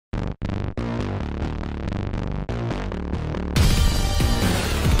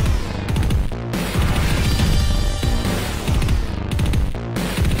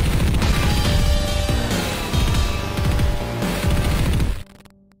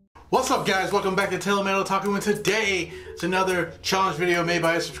What's up, guys? Welcome back to TaylorMadeOtaku, and today it's another challenge video made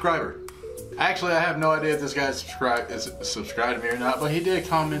by a subscriber. Actually, I have no idea if this guy subscribed to me or not, but he did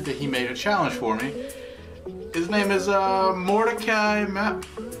comment that he made a challenge for me. His name is Mordecai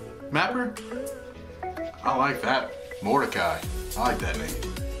Mapper? I like that. Mordecai. I like that name.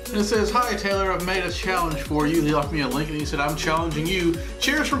 And it says, "Hi Taylor, I've made a challenge for you." He left me a link and he said, "I'm challenging you.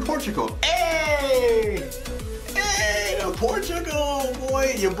 Cheers from Portugal." Hey! Hey to Portugal,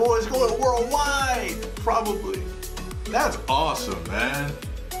 boy! Your boy's going worldwide, probably. That's awesome, man.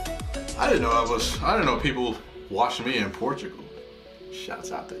 I didn't know people watching me in Portugal.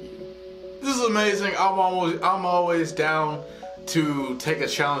 Shouts out to you. This is amazing. I'm always down to take a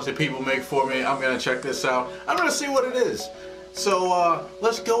challenge that people make for me. I'm gonna check this out. I'm gonna see what it is. So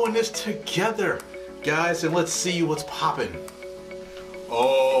let's go in this together, guys, and let's see what's popping.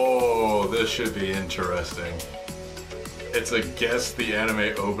 Oh, this should be interesting. It's a guess the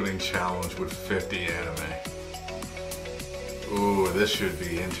anime opening challenge with 50 anime. Ooh, this should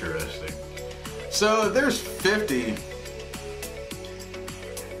be interesting. So there's 50.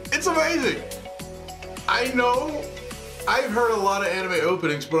 It's amazing. I know I've heard a lot of anime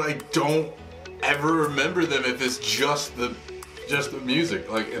openings, but I don't ever remember them if it's just the music.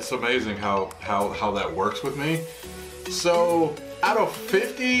 Like, it's amazing how that works with me. So out of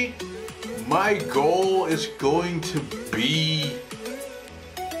 50, my goal is going to be,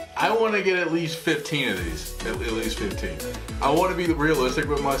 I want to get at least 15 of these. At least 15. I want to be realistic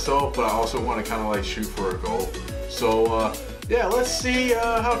with myself, but I also want to kind of like shoot for a goal. So yeah, let's see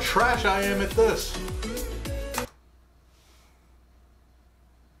how trash I am at this.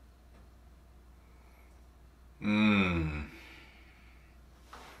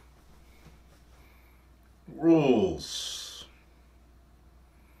 Rules.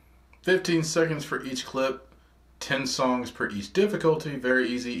 15 seconds for each clip, 10 songs per each difficulty, very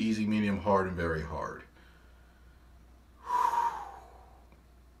easy, easy, medium, hard, and very hard.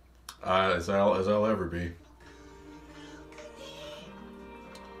 As I'll ever be.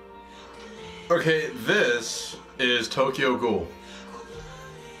 Okay, this is Tokyo Ghoul.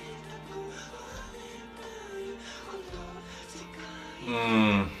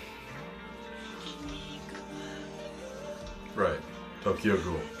 Right, Tokyo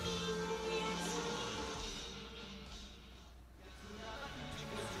Ghoul.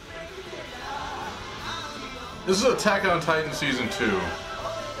 This is Attack on Titan Season 2.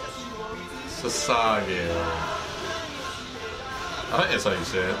 Sasage. I think that's how you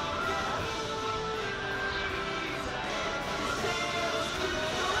say it.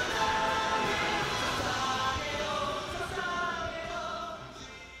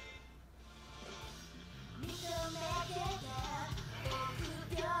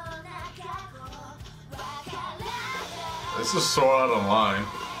 This is Sword Art Online.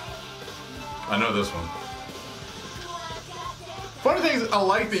 I know this one. Funny thing is, I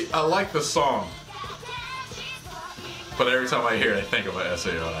like the song, but every time I hear it, I think about SAO,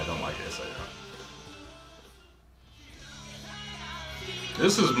 and I don't like SAO.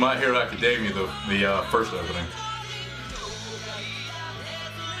 This is My Hero Academia, the first opening.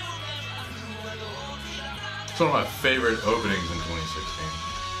 It's one of my favorite openings in 2016.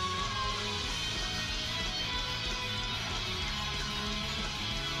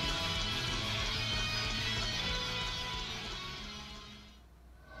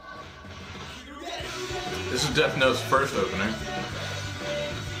 This is Death Note's first opening.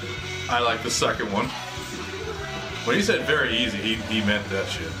 I like the second one. When he said very easy, he meant that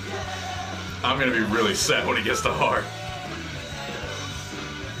shit. I'm gonna be really sad when he gets to hard.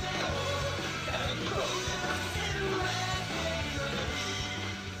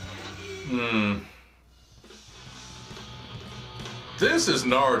 This is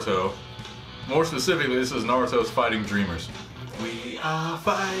Naruto. More specifically, this is Naruto's Fighting Dreamers. We are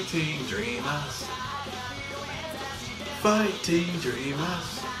fighting dreamers. Fighting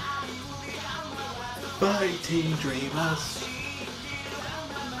dreamers. Fighting dreamers.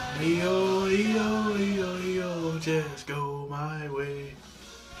 Yo, yo, yo, yo, just go my way.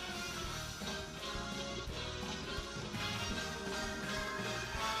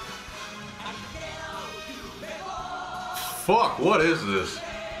 Fuck, what is this?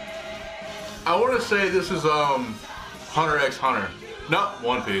 I want to say this is Hunter x Hunter. Not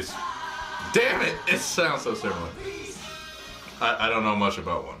One Piece. Damn it! It sounds so similar. I don't know much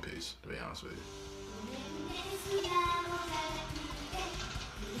about One Piece, to be honest with you.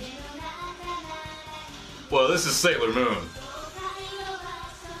 Well, this is Sailor Moon.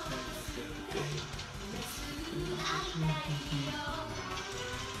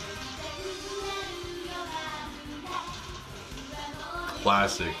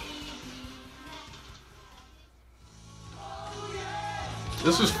 Classic.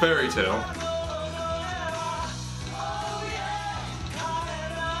 This is Fairy Tale.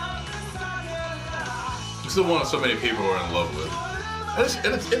 It's the one so many people are in love with. It's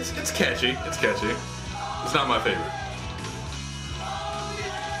catchy. It's catchy. It's not my favorite.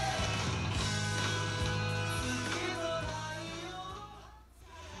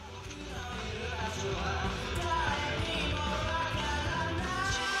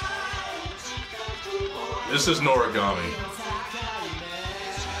 This is Noragami.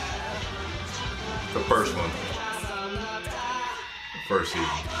 The first one. First season.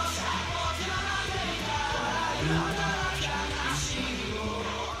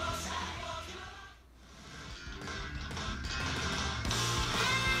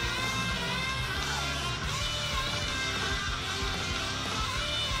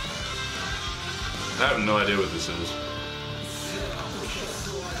 I have no idea what this is.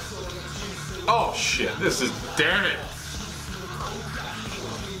 Oh shit, this is, damn it!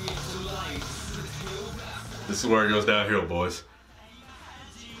 This is where it goes downhill, boys.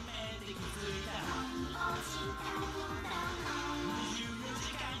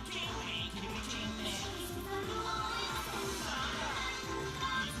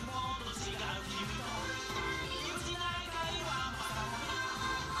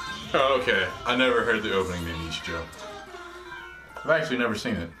 Oh, okay. I never heard the opening to Nishijo. I've actually never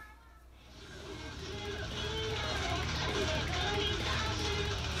seen it.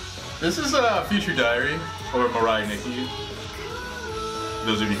 This is Future Diary, or Mirai Nikki.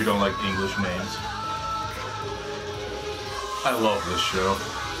 Those of you who don't like English names. I love this show.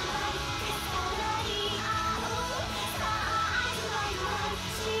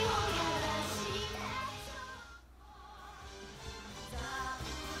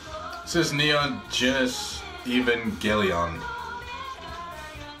 This is Neon Genesis Evangelion.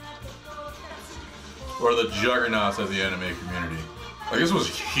 Or the juggernauts of the anime community. Like, this was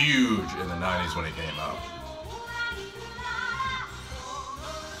huge in the 90s when it came out.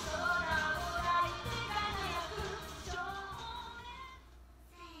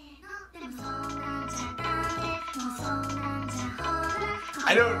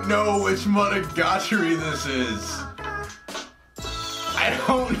 I don't know which Monogatari this is. I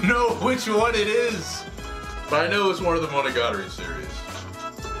don't know which one it is. But I know it's one of the Monogatari series.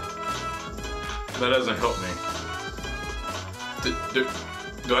 That doesn't help me.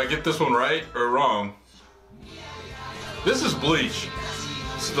 Do I get this one right or wrong? This is Bleach.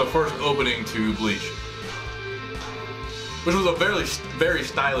 This is the first opening to Bleach. Which was a very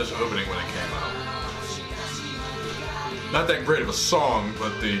stylish opening when it came out. Not that great of a song,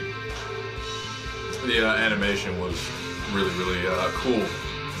 but the animation was really cool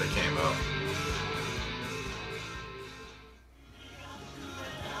when it came out.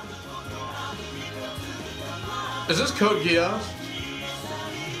 Is this Code Geass?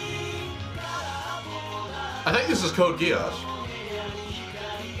 I think this is Code Geass.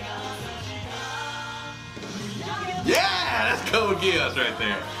 Yeah, that's Code Geass right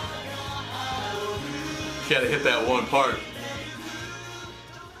there. Gotta hit that one part.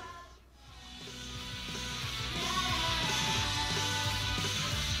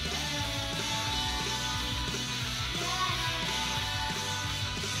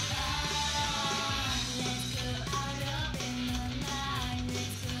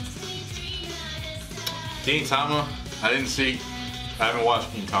 Gintama, I didn't see. I haven't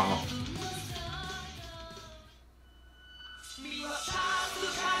watched Gintama.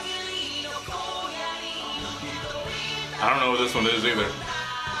 I don't know what this one is either.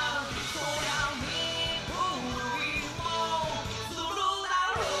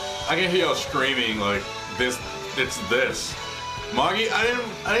 I can hear y'all screaming like this. It's this. Magi,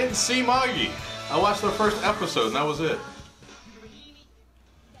 I didn't see Magi. I watched the first episode and that was it.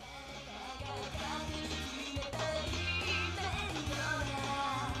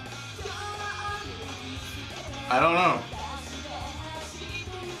 I don't know.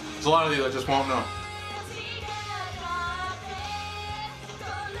 There's a lot of these I just won't know.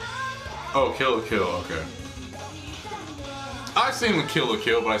 Oh, Kill la Kill, okay. I've seen Kill la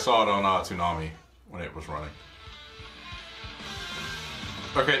Kill, but I saw it on Toonami when it was running.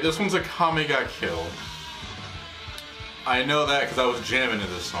 Okay, this one's a Kami Ga Kill. I know that because I was jamming to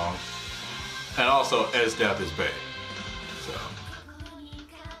this song. And also, As Death is Bae. So.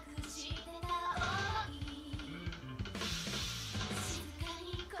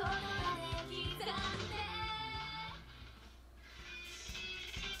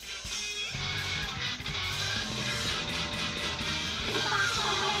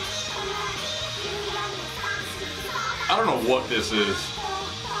 I don't know what this is,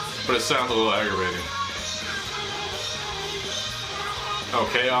 but it sounds a little aggravating. Oh,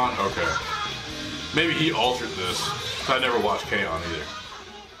 K-On? Okay. Maybe he altered this. I never watched K-On either.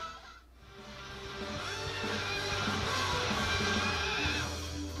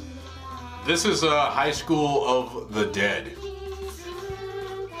 This is High School of the Dead.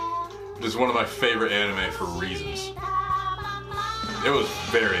 This is one of my favorite anime for reasons. It was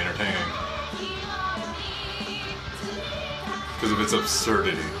very entertaining. Because of its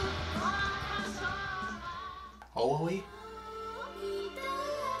absurdity. Oi?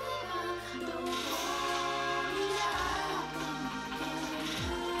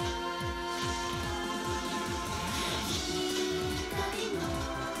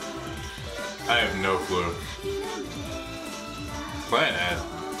 I have no clue. Plan ad.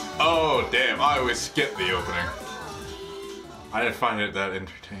 Oh, damn. I always skip the opening. I didn't find it that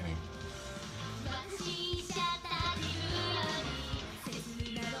entertaining.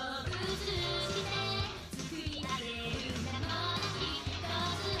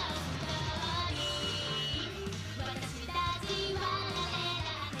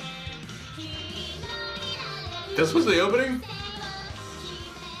 This was the opening?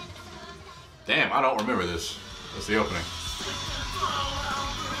 Damn, I don't remember this. That's the opening.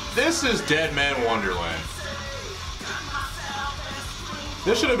 This is Dead Man Wonderland.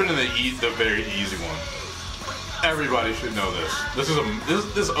 This should have been in the very easy one. Everybody should know this.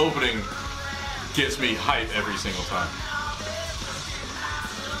 This opening gets me hype every single time.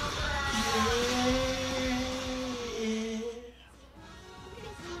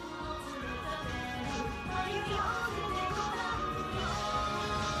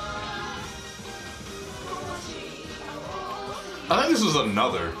 I think this was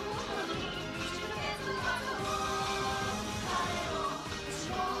another.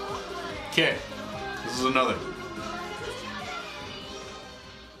 Okay, this is another.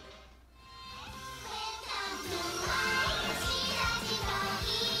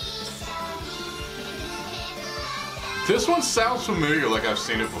 This one sounds familiar, like I've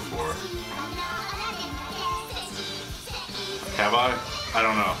seen it before. Have I? I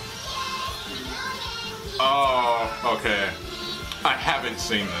don't know. Oh, okay. I haven't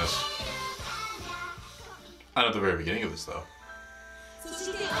seen this. Not at the very beginning of this, though.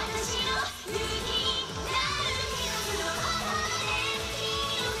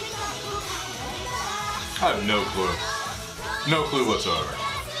 I have no clue. No clue whatsoever.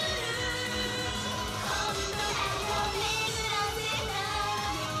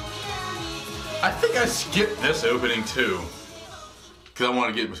 I think I skipped this opening, too. Because I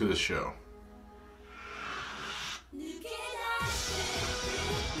want to get into this show.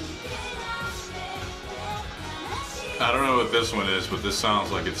 I don't know what this one is, but this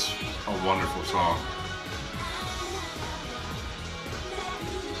sounds like it's a wonderful song.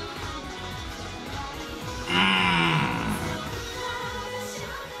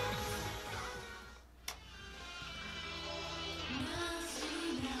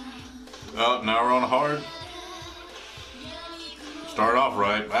 Oh, now we're on hard. Start off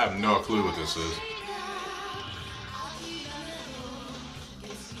right. I have no clue what this is.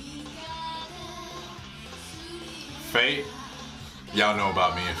 Fate? Y'all know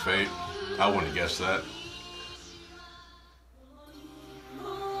about me and Fate. I wouldn't have guessed that.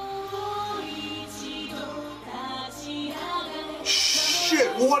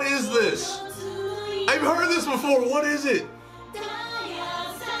 Shit, what is this? I've heard this before. What is it?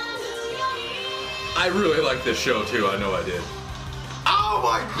 I really like this show too. I know I did. Oh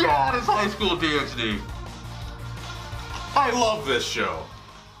my god, it's High School DxD. I love this show.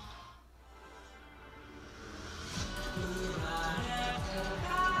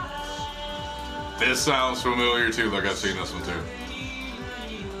 This sounds familiar too, like I've seen this one too.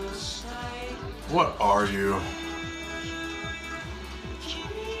 What are you?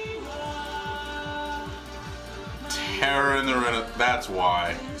 Terror in the Renaissance. That's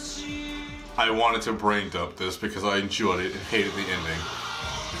why I wanted to brain dump this, because I enjoyed it and hated the ending.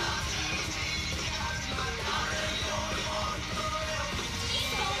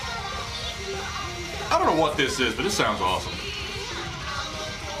 I don't know what this is, but it sounds awesome.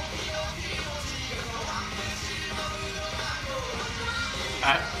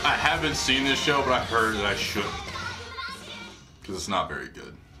 I haven't seen this show, but I heard that I shouldn't, because it's not very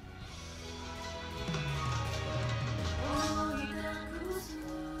good.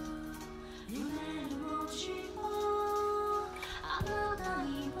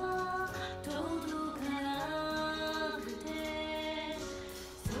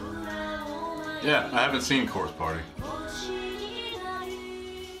 Yeah, I haven't seen Corpse Party.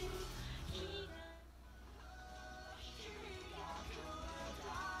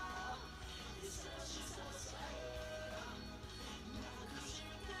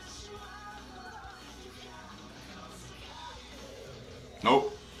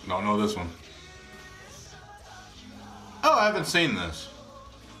 Nope. Don't know this one. Oh, I haven't seen this.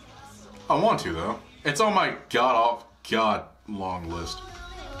 I want to though. It's on my god long list.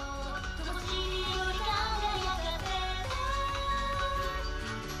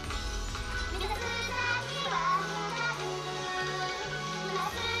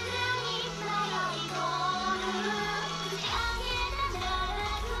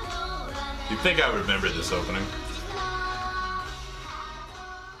 You'd think I would remember this opening.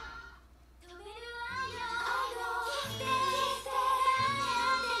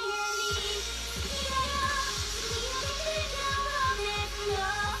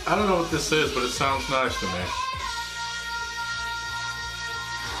 I don't know what this is, but it sounds nice to me.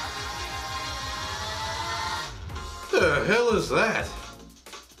 The hell is that?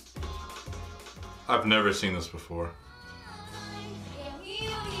 I've never seen this before.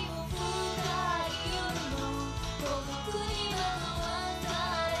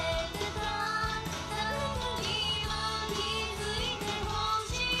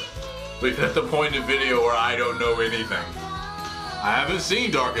 We've hit the point in the video where I don't know anything. I haven't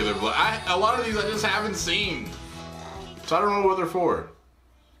seen Darker Than Blood. A lot of these I just haven't seen. So I don't know what they're for.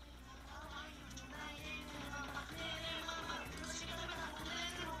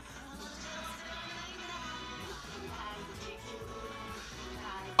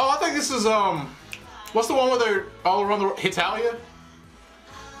 Oh, I think this is, what's the one where they're all around the world? Hitalia?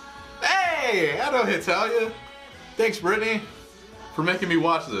 Hey, I know Hitalia. Thanks, Brittany, for making me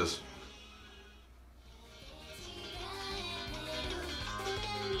watch this.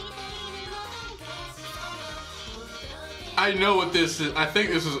 I know what this is. I think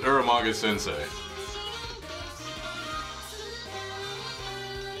this is Uramanga Sensei.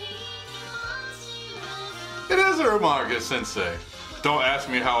 It is Uramanga Sensei. Don't ask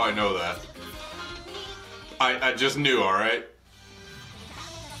me how I know that. I just knew, alright?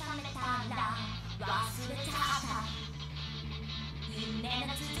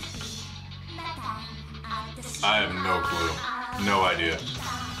 I have no clue. No idea.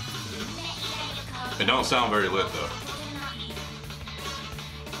 It don't sound very lit though.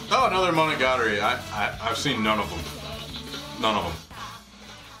 Oh, another Monogatari. I've seen none of them. None of them.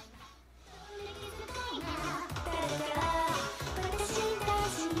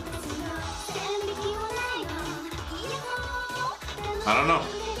 I don't know.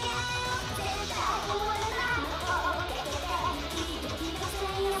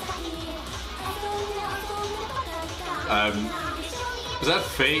 Is that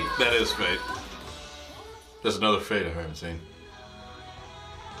Fate? That is Fate. There's another Fate I haven't seen.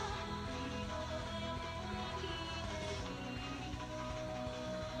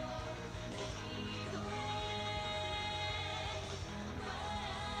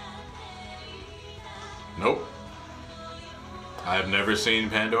 Nope. I have never seen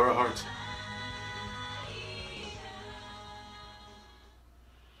Pandora Hearts.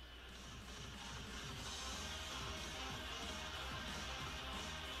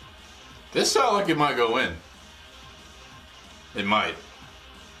 This sounds like it might go in. It might.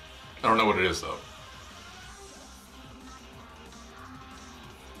 I don't know what it is though.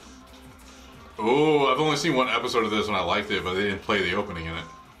 Oh, I've only seen one episode of this and I liked it, but they didn't play the opening in it.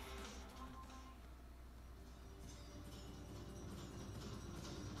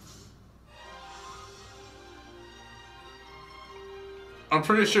 I'm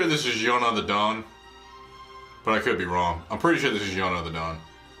pretty sure this is Yona the Dawn, but I could be wrong. I'm pretty sure this is Yona the Dawn.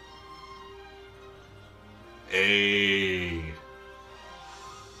 Hey.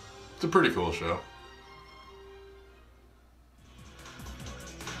 It's a pretty cool show.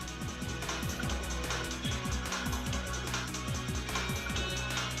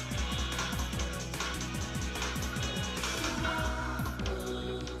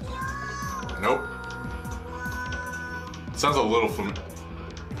 Nope. Sounds a little familiar.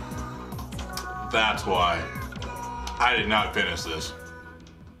 That's why I did not finish this.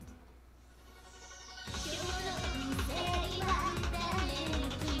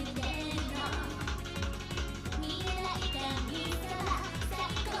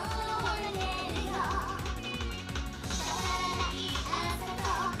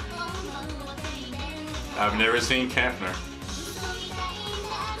 I've never seen Campner.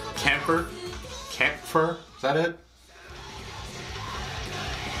 Camper? Camper? Is that it?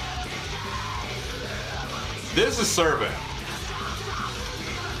 This is Servant.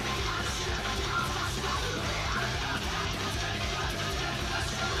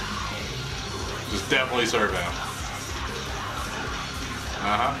 This is definitely Servant.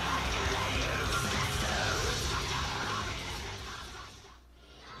 Uh-huh.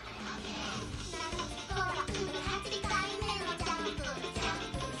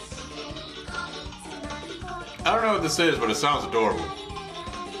 I don't know what this is, but it sounds adorable.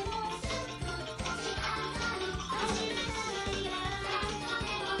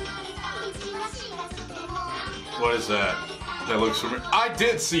 What is that? That looks familiar. I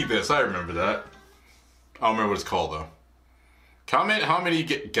did see this. I remember that. I don't remember what it's called though. Comment how many you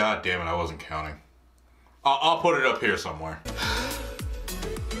get. God damn it, I wasn't counting. I'll put it up here somewhere.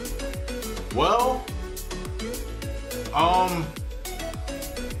 Well, I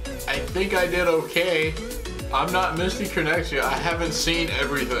think I did okay. I'm not Misty Connexia. I haven't seen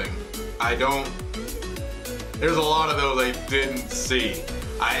everything. There's a lot of those I didn't see.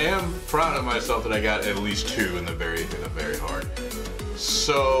 I am proud of myself that I got at least 2 in the very hard.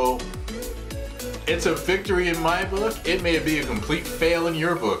 So, it's a victory in my book. It may be a complete fail in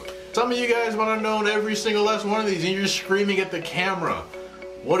your book. Some of you guys want to know every single last one of these and you're screaming at the camera.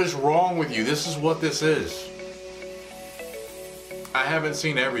 What is wrong with you? This is what this is. I haven't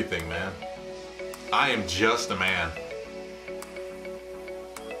seen everything, man. I am just a man.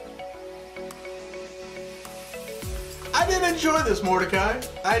 I did enjoy this, Mordecai.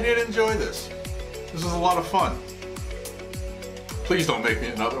 I did enjoy this. This was a lot of fun. Please don't make me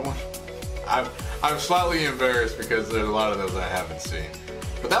another one. I'm slightly embarrassed because there's a lot of those I haven't seen.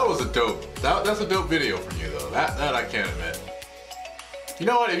 But that was a dope. That's a dope video from you, though. That I can't admit. You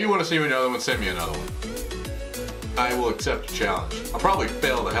know what? If you want to see me another one, send me another one. I will accept the challenge. I'll probably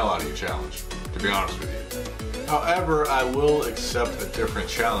fail the hell out of your challenge, to be honest with you. However, I will accept a different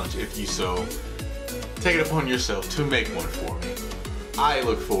challenge if you so take it upon yourself to make one for me. I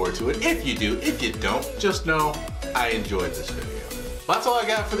look forward to it. If you do, if you don't, just know I enjoyed this video. Well, that's all I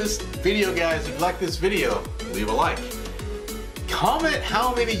got for this video, guys. If you like this video, leave a like. Comment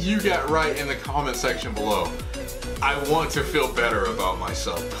how many you got right in the comment section below. I want to feel better about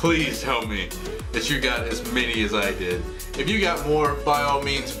myself. Please tell me that you got as many as I did. If you got more, by all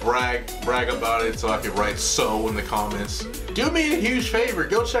means, brag about it so I can write so in the comments. Do me a huge favor,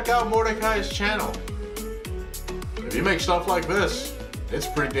 go check out Mordecai's channel. If you make stuff like this, it's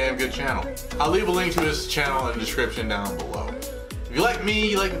a pretty damn good channel. I'll leave a link to his channel in the description down below. If you like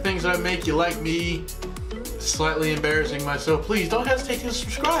me, you like the things I make, you like me slightly embarrassing myself, please don't hesitate to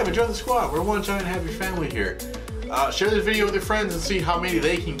subscribe and join the squad. We're one giant happy family here. Share this video with your friends and see how many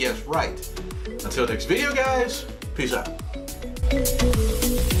they can guess right. Until next video, guys, peace out.